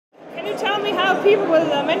you tell me how people with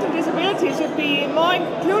mental disabilities should be more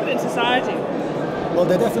included in society? Well,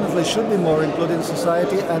 they definitely should be more included in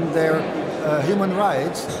society, and their human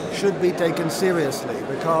rights should be taken seriously,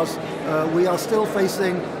 because we are still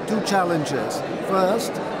facing two challenges.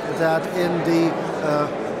 First, that in the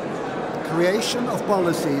creation of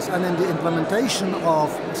policies and in the implementation of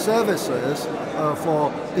services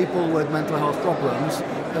for people with mental health problems,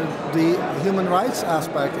 the human rights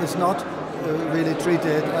aspect is not really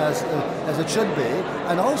treated as it should be.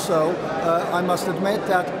 And also, I must admit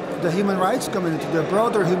that the human rights community, the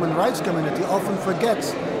broader human rights community, often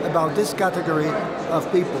forgets about this category of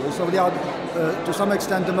people. So they are, to some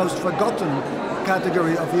extent, the most forgotten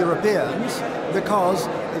category of Europeans, because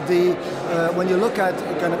when you look at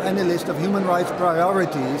kind of any list of human rights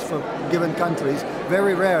priorities for given countries,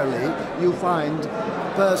 very rarely you find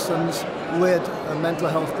persons with mental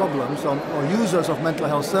health problems or users of mental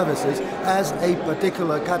health services as a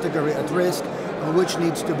particular category at risk, which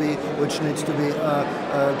needs to be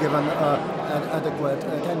given adequate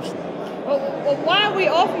attention. Well, why are we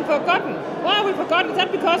often forgotten? Why are we forgotten? Is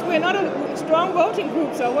that because we're not a strong voting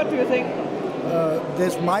group? So what do you think?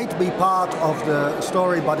 This might be part of the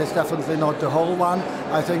story, but it's definitely not the whole one.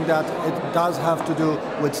 I think that it does have to do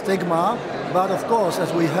with stigma, but of course,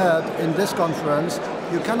 as we heard in this conference,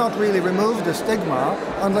 you cannot really remove the stigma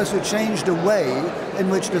unless you change the way in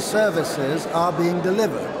which the services are being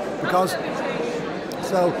delivered. Because,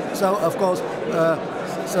 so of course,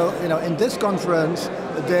 in this conference,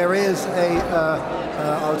 there is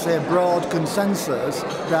I would say, a broad consensus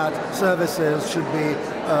that services should be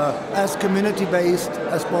as community-based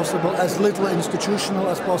as possible, as little institutional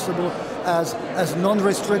as possible, as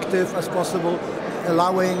non-restrictive as possible,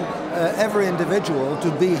 allowing every individual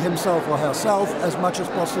to be himself or herself as much as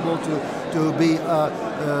possible, to be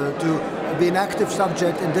an active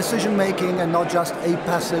subject in decision-making and not just a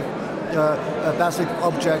passive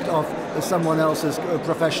object of someone else's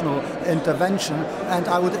professional intervention. And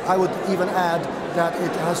I would even add that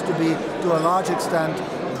it has to be, to a large extent,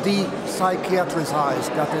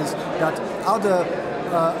 de-psychiatricized. That is, that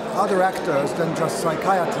other actors than just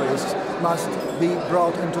psychiatrists must be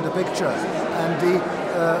brought into the picture. And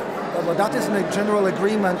well, that is a general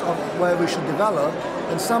agreement of where we should develop.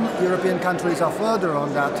 And some European countries are further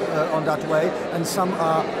on that way, and some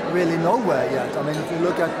are really nowhere yet. I mean, if you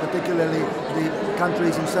look at particularly the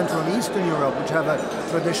countries in Central and Eastern Europe, which have a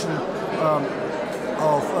tradition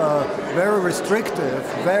of very restrictive,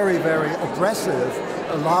 very, very oppressive,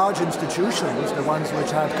 large institutions, the ones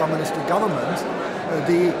which had communistic governments,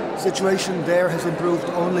 the situation there has improved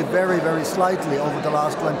only very, very slightly over the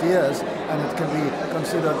last 20 years, and it can be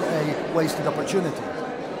considered a wasted opportunity.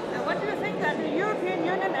 What do you think that the European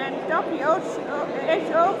Union and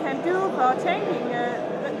WHO can do for changing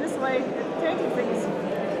this way, changing things?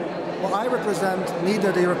 Well, I represent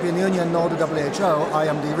neither the European Union nor the WHO. I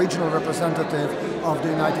am the regional representative of the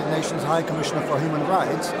United Nations High Commissioner for Human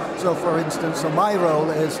Rights. So, for instance, my role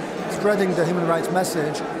is spreading the human rights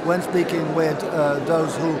message when speaking with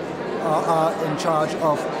those who are in charge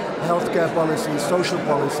of healthcare policies, social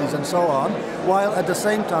policies, and so on, while at the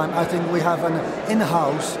same time I think we have an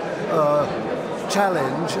in-house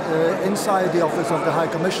challenge inside the office of the High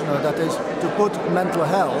Commissioner, that is to put mental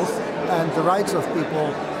health and the rights of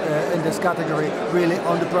people in this category really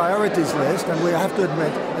on the priorities list. And we have to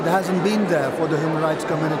admit it hasn't been there for the human rights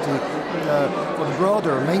community, for the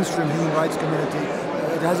broader mainstream human rights community.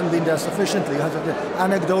 It hasn't been there sufficiently. It has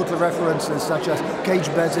anecdotal references such as cage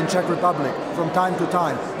beds in Czech Republic from time to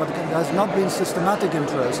time, but there has not been systematic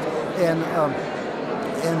interest in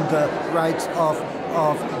the rights of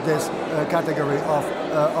this category of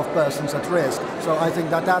persons at risk. So I think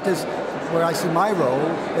that is where I see my role,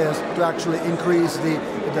 is to actually increase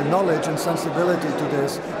the knowledge and sensibility to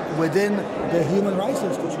this within the human rights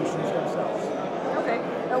institutions themselves. Okay.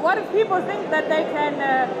 What if people think that they can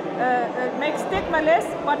make stigma less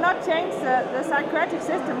but not change the psychiatric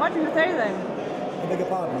system? What do you say then? I beg your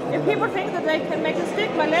pardon? If people think that they can make a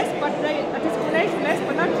stigma less, but a discrimination less,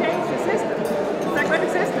 but not change the system, the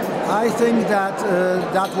psychiatric system? I think that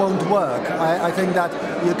that won't work. I think that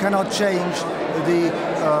you cannot change the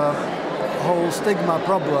whole stigma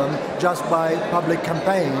problem just by public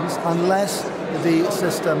campaigns unless the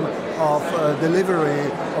system of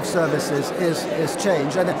delivery of services is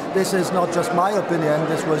changed. And this is not just my opinion,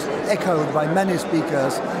 this was echoed by many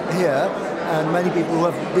speakers here and many people who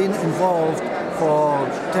have been involved for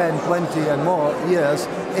 10, 20 and more years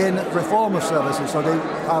in reform of services, so they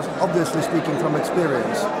are obviously speaking from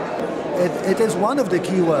experience. It is one of the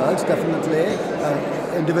key words, definitely,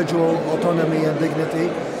 individual autonomy and dignity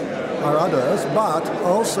are others, but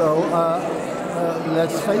also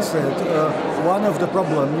let's face it, one of the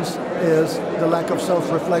problems is the lack of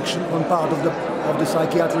self-reflection on part of the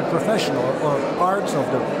psychiatric profession, or parts of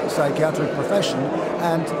the psychiatric profession,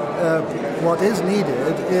 and what is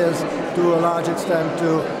needed is, to a large extent,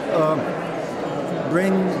 to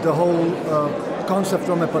bring the whole concept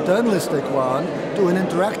from a paternalistic one to an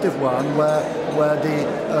interactive one, where the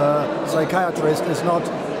psychiatrist is not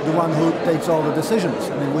the one who takes all the decisions.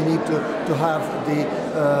 I mean, we need to have the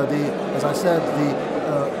as I said, the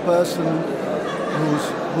person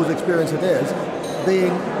whose experience it is,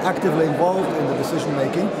 being actively involved in the decision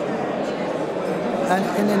making, and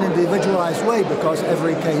in an individualized way, because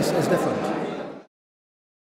every case is different.